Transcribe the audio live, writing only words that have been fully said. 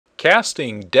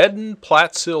Casting deadened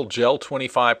Platsil Gel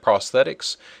 25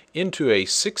 prosthetics into a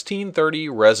 1630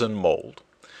 resin mold.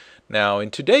 Now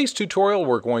in today's tutorial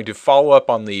we're going to follow up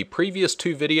on the previous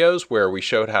two videos where we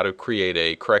showed how to create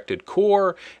a corrected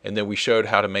core and then we showed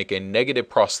how to make a negative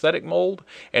prosthetic mold,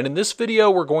 and in this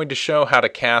video we're going to show how to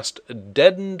cast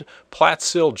deadened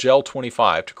Platsil Gel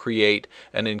 25 to create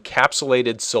an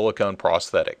encapsulated silicone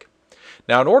prosthetic.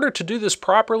 Now in order to do this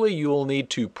properly you will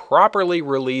need to properly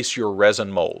release your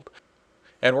resin mold.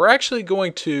 And we're actually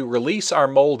going to release our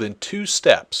mold in two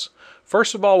steps.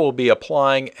 First of all, we'll be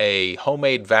applying a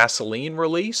homemade Vaseline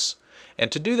release.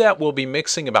 And to do that, we'll be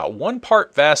mixing about 1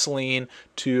 part Vaseline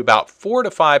to about 4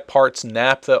 to 5 parts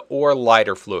Naptha or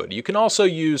lighter fluid. You can also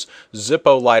use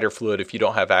Zippo lighter fluid if you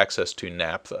don't have access to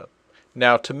Naptha.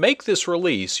 Now to make this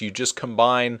release, you just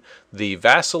combine the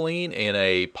Vaseline in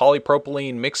a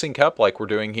polypropylene mixing cup like we're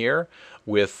doing here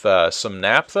with some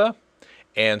Naptha.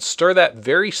 And stir that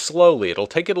very slowly. It'll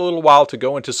take it a little while to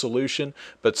go into solution,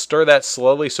 but stir that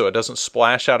slowly so it doesn't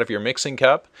splash out of your mixing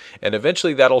cup, and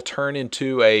eventually that'll turn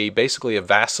into basically a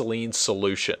Vaseline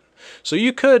solution. So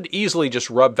you could easily just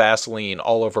rub Vaseline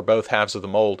all over both halves of the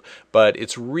mold, but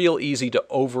it's real easy to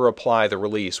over apply the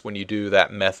release when you do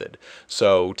that method.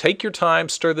 So take your time,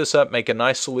 stir this up, make a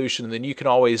nice solution, and then you can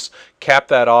always cap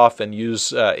that off and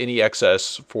use any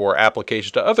excess for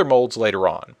application to other molds later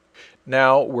on.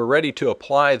 Now we're ready to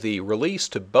apply the release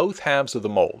to both halves of the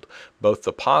mold, both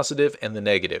the positive and the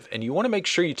negative. And you want to make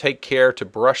sure you take care to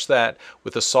brush that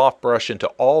with a soft brush into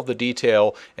all the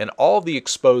detail and all the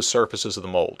exposed surfaces of the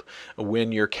mold.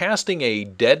 When you're casting a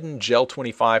deadened Gel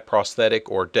 25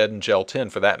 prosthetic, or deadened Gel 10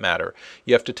 for that matter,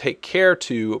 you have to take care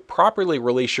to properly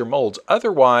release your molds.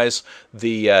 Otherwise,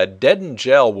 the deadened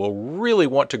gel will really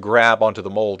want to grab onto the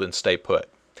mold and stay put.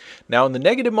 Now in the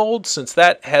negative mold, since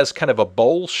that has kind of a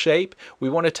bowl shape, we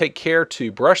want to take care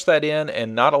to brush that in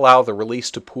and not allow the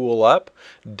release to pool up,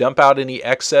 dump out any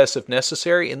excess if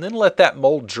necessary, and then let that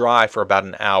mold dry for about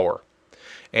an hour.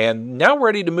 And now we're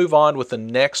ready to move on with the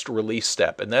next release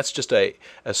step, and that's just a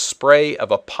spray of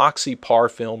epoxy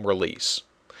Parfilm release.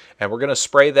 And we're going to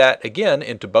spray that again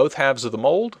into both halves of the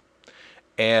mold.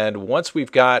 And once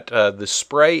we've got the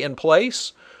spray in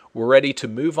place, we're ready to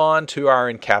move on to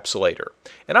our encapsulator.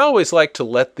 And I always like to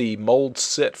let the mold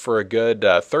sit for a good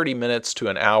 30 minutes to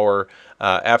an hour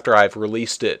after I've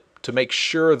released it to make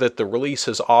sure that the release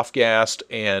is off-gassed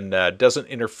and doesn't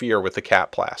interfere with the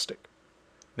cap plastic.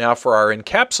 Now for our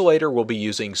encapsulator, we'll be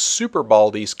using Super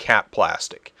Baldiez cap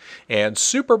plastic. And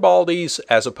Super Baldiez,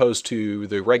 as opposed to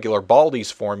the regular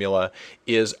Baldiez formula,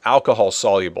 is alcohol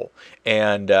soluble.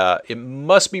 And it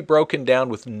must be broken down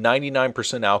with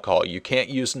 99% alcohol. You can't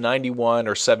use 91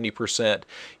 or 70%.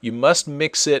 You must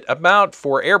mix it about,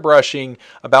 for airbrushing,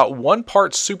 about 1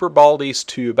 part Super Baldiez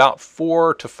to about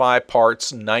 4 to 5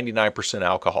 parts 99%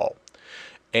 alcohol.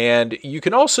 And you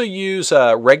can also use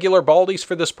regular Baldiez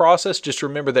for this process. Just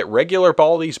remember that regular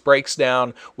Baldiez breaks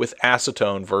down with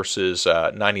acetone versus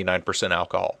 99%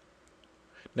 alcohol.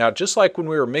 Now, just like when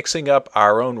we were mixing up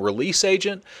our own release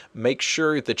agent, make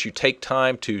sure that you take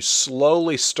time to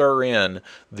slowly stir in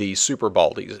the Super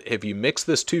Baldiez. If you mix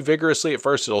this too vigorously at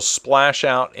first, it'll splash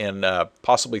out and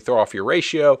possibly throw off your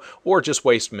ratio or just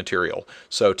waste material.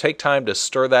 So take time to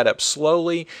stir that up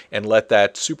slowly and let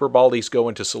that Super Baldiez go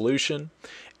into solution.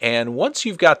 And once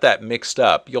you've got that mixed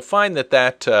up, you'll find that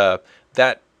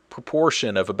that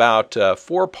proportion of about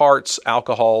 4 parts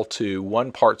alcohol to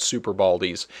 1 part Super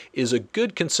Baldiez is a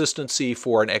good consistency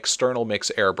for an external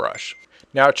mix airbrush.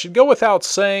 Now it should go without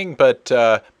saying, but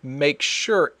make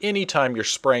sure anytime you're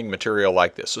spraying material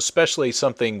like this, especially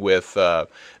something with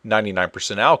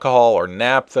 99% alcohol or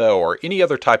naphtha or any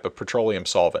other type of petroleum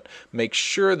solvent, make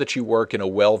sure that you work in a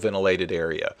well-ventilated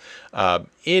area.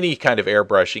 Any kind of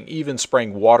airbrushing, even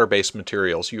spraying water-based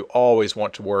materials, you always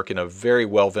want to work in a very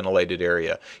well-ventilated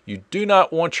area. You do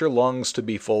not want your lungs to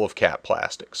be full of cap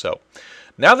plastic. So,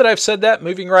 now that I've said that,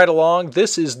 moving right along,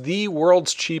 this is the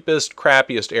world's cheapest,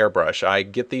 crappiest airbrush. I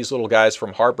get these little guys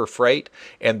from Harbor Freight,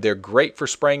 and they're great for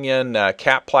spraying in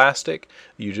cap plastic.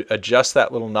 You adjust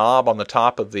that little knob on the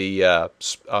top of the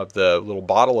little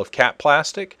bottle of cap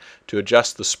plastic to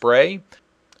adjust the spray,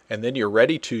 and then you're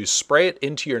ready to spray it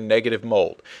into your negative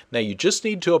mold. Now you just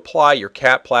need to apply your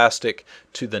cap plastic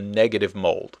to the negative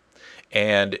mold.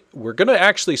 And we're going to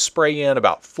actually spray in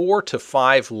about 4 to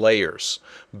 5 layers,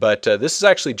 but this is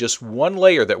actually just 1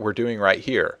 layer that we're doing right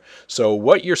here. So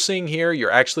what you're seeing here,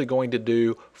 you're actually going to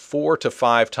do 4 to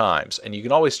 5 times, and you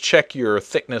can always check your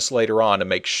thickness later on to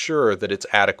make sure that it's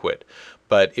adequate.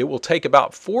 but it will take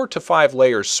about 4 to 5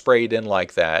 layers sprayed in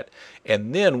like that.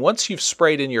 And then once you've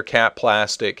sprayed in your cap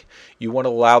plastic, you want to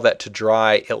allow that to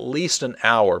dry at least an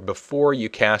hour before you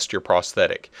cast your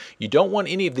prosthetic. You don't want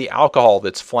any of the alcohol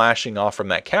that's flashing off from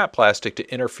that cap plastic to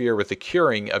interfere with the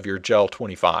curing of your Gel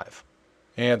 25.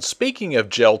 And speaking of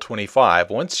Gel 25,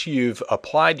 once you've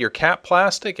applied your cap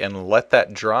plastic and let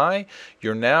that dry,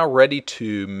 you're now ready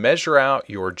to measure out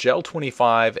your Gel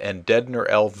 25 and deadener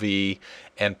LV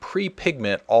and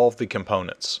pre-pigment all of the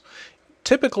components.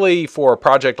 Typically for a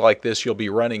project like this, you'll be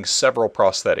running several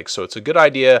prosthetics, so it's a good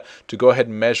idea to go ahead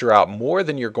and measure out more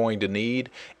than you're going to need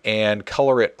and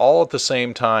color it all at the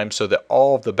same time so that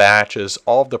all of the batches,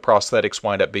 all of the prosthetics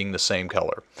wind up being the same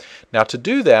color. Now to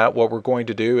do that, what we're going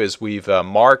to do is we've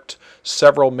marked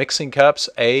several mixing cups,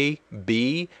 A,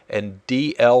 B, and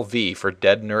DLV for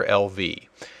deadener LV.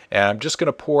 And I'm just going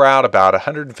to pour out about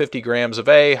 150 grams of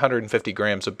A, 150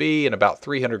 grams of B, and about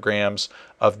 300 grams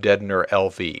of deadener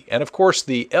LV. And of course,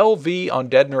 the LV on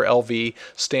deadener LV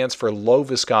stands for low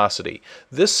viscosity.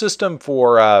 This system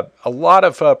for a lot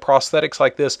of prosthetics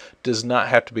like this does not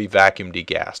have to be vacuum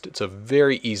degassed. It's a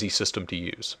very easy system to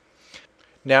use.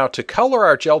 Now to color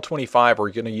our Gel 25, we're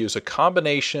going to use a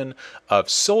combination of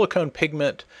silicone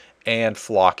pigment and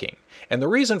flocking. And the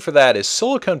reason for that is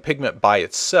silicone pigment by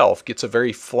itself gets a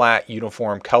very flat,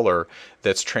 uniform color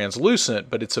that's translucent,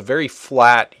 but it's a very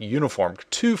flat, uniform,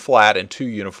 too flat and too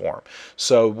uniform.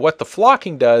 So what the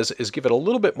flocking does is give it a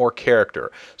little bit more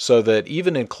character so that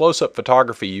even in close-up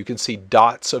photography you can see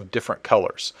dots of different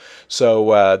colors.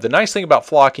 So the nice thing about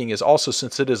flocking is also,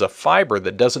 since it is a fiber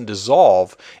that doesn't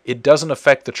dissolve, it doesn't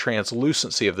affect the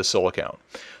translucency of the silicone.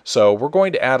 So we're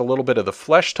going to add a little bit of the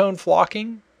flesh tone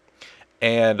flocking,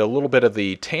 and a little bit of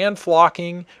the tan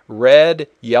flocking, red,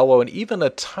 yellow, and even a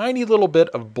tiny little bit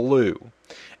of blue.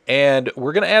 And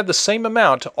we're going to add the same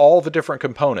amount to all the different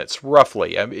components,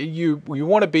 roughly. I mean, you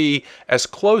want to be as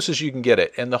close as you can get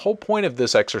it. And the whole point of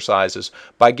this exercise is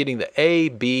by getting the A,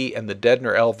 B, and the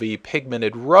deadener LV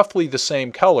pigmented roughly the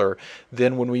same color,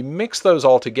 then when we mix those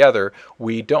all together,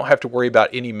 we don't have to worry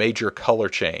about any major color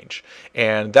change.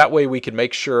 And that way we can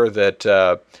make sure that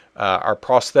our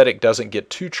prosthetic doesn't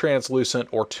get too translucent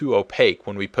or too opaque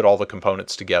when we put all the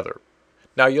components together.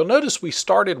 Now you'll notice we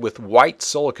started with white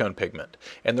silicone pigment,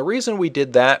 and the reason we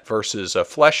did that versus a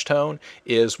flesh tone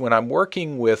is when I'm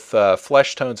working with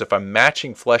flesh tones, if I'm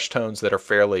matching flesh tones that are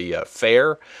fairly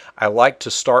fair, I like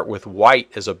to start with white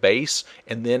as a base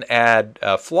and then add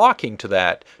flocking to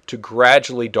that to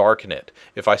gradually darken it.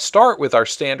 If I start with our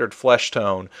standard flesh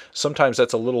tone, sometimes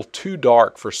that's a little too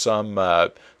dark for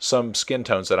some skin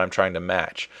tones that I'm trying to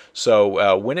match.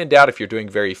 So when in doubt, if you're doing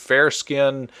very fair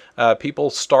skin, people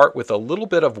start with a little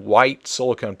bit of white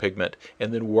silicone pigment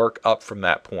and then work up from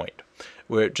that point.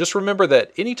 Just remember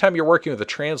that anytime you're working with a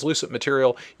translucent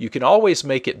material, you can always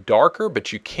make it darker,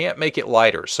 but you can't make it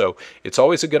lighter. So it's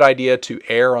always a good idea to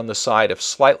err on the side of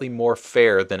slightly more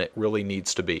fair than it really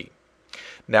needs to be.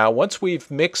 Now, once we've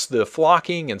mixed the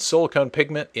flocking and silicone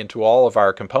pigment into all of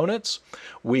our components,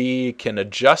 we can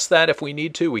adjust that if we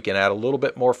need to. We can add a little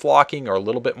bit more flocking or a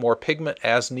little bit more pigment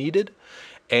as needed.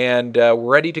 And we're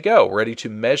ready to go, ready to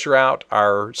measure out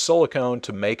our silicone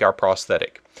to make our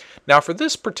prosthetic. Now for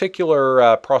this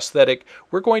particular prosthetic,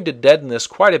 we're going to deaden this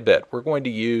quite a bit. We're going to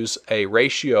use a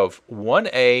ratio of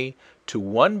 1A to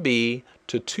 1B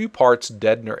to 2 parts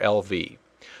deadener LV.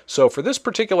 So for this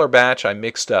particular batch, I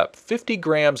mixed up 50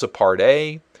 grams of part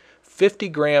A, 50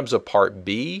 grams of part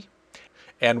B,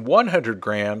 and 100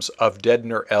 grams of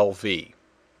deadener LV.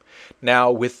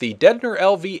 Now with the deadener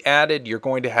LV added, you're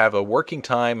going to have a working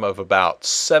time of about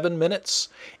 7 minutes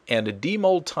and a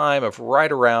demold time of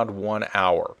right around 1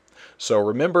 hour. So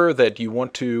remember that you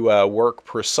want to work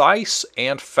precise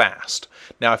and fast.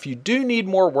 Now if you do need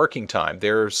more working time,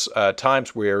 there's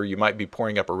times where you might be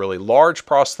pouring up a really large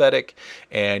prosthetic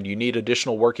and you need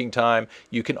additional working time.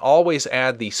 You can always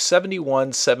add the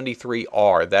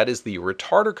 7173R. That is the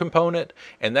retarder component,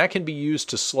 and that can be used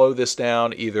to slow this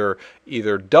down, either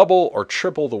double or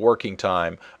triple the working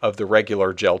time of the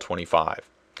regular Gel 25.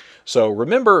 So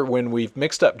remember, when we've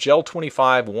mixed up Gel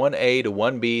 25 1A to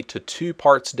 1B to 2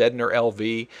 parts deadener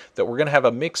LV, that we're going to have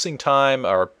a mixing time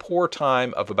or pour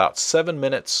time of about 7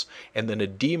 minutes and then a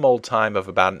demold time of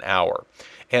about an hour.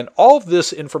 And all of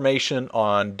this information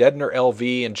on deadener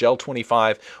LV and Gel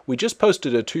 25, we just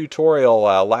posted a tutorial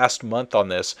last month on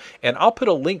this, and I'll put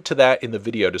a link to that in the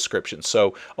video description.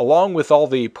 So along with all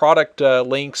the product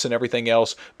links and everything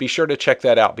else, be sure to check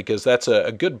that out, because that's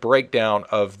a good breakdown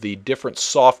of the different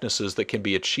softnesses that can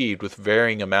be achieved with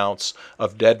varying amounts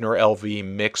of deadener LV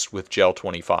mixed with Gel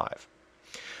 25.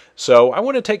 So I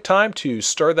want to take time to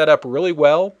stir that up really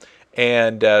well.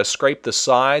 and scrape the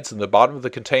sides and the bottom of the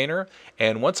container.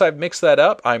 And once I've mixed that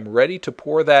up, I'm ready to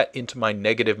pour that into my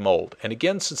negative mold. And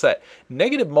again, since that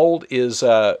negative mold is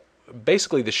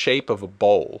basically the shape of a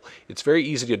bowl, it's very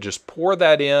easy to just pour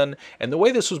that in. And the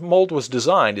way this mold was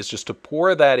designed is just to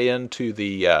pour that into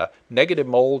the negative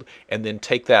mold and then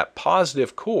take that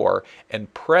positive core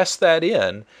and press that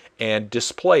in and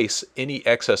displace any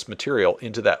excess material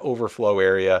into that overflow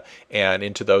area and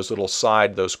into those little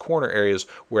those corner areas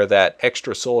where that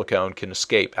extra silicone can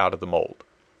escape out of the mold.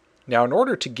 Now, in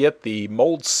order to get the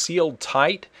mold sealed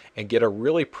tight and get a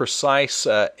really precise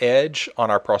edge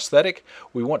on our prosthetic,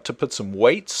 we want to put some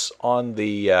weights on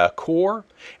the core.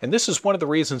 And this is one of the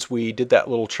reasons we did that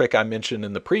little trick I mentioned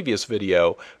in the previous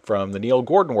video from the Neil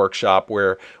Gordon workshop,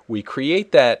 where we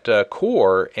create that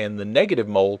core and the negative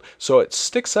mold so it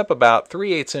sticks up about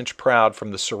 3/8 inch proud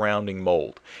from the surrounding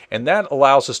mold. And that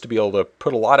allows us to be able to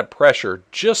put a lot of pressure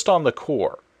just on the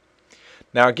core.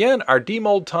 Now again, our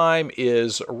demold time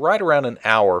is right around an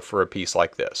hour for a piece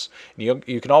like this.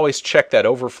 You can always check that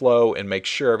overflow and make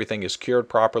sure everything is cured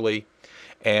properly.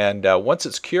 And once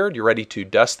it's cured, you're ready to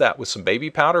dust that with some baby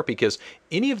powder, because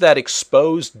any of that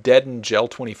exposed deadened Gel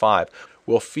 25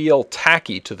 will feel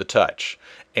tacky to the touch.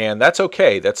 And that's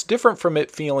okay. That's different from it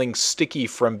feeling sticky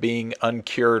from being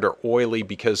uncured or oily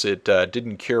because it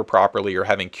didn't cure properly or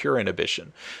having cure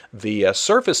inhibition. The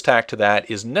surface tack to that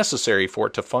is necessary for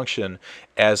it to function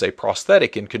as a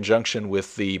prosthetic in conjunction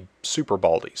with the Super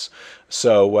Baldiez.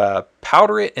 So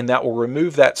powder it, and that will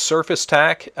remove that surface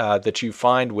tack that you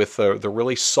find with the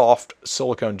really soft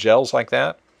silicone gels like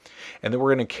that. And then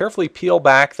we're going to carefully peel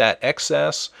back that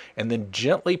excess and then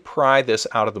gently pry this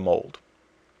out of the mold.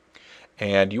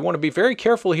 And you want to be very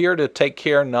careful here to take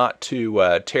care not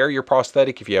to tear your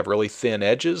prosthetic if you have really thin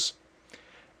edges.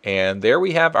 And there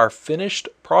we have our finished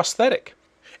prosthetic.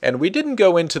 And we didn't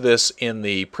go into this in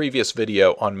the previous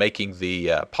video on making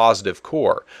the positive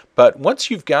core, but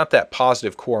once you've got that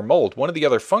positive core mold, one of the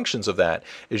other functions of that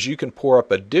is you can pour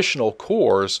up additional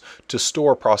cores to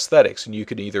store prosthetics. And you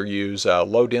can either use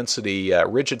low density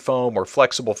rigid foam or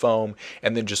flexible foam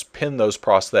and then just pin those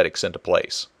prosthetics into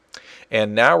place.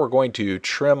 And now we're going to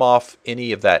trim off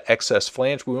any of that excess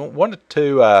flange. We want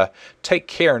to take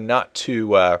care not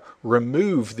to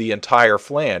remove the entire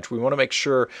flange. We want to make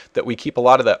sure that we keep a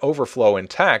lot of that overflow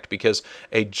intact, because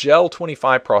a Gel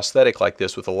 25 prosthetic like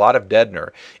this with a lot of deadener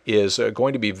is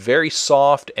going to be very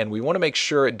soft, and we want to make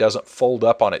sure it doesn't fold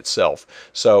up on itself.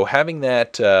 So having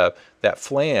that that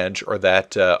flange or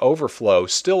that overflow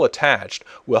still attached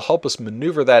will help us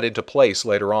maneuver that into place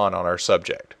later on our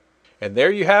subject. And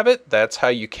there you have it. That's how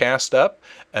you cast up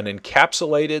an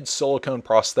encapsulated silicone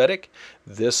prosthetic.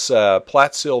 This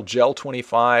Platsil Gel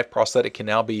 25 prosthetic can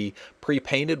now be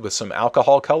pre-painted with some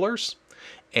alcohol colors,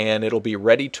 and it'll be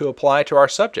ready to apply to our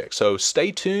subject. So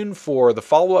stay tuned for the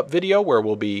follow-up video where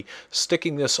we'll be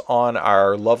sticking this on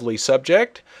our lovely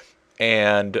subject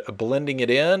and blending it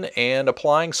in and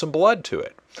applying some blood to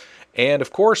it. And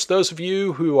of course, those of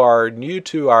you who are new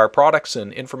to our products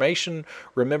and information,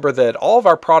 remember that all of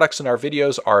our products and our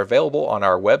videos are available on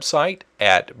our website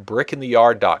at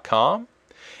brickintheyard.com.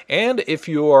 And if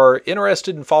you are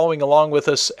interested in following along with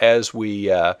us as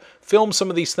we film some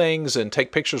of these things and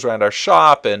take pictures around our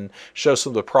shop and show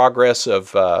some of the progress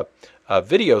of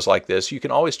videos like this, you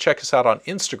can always check us out on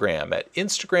Instagram at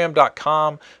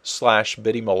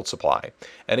instagram.com/BiddyMoldSupply.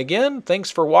 And again,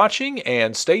 thanks for watching,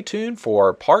 and stay tuned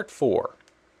for part 4.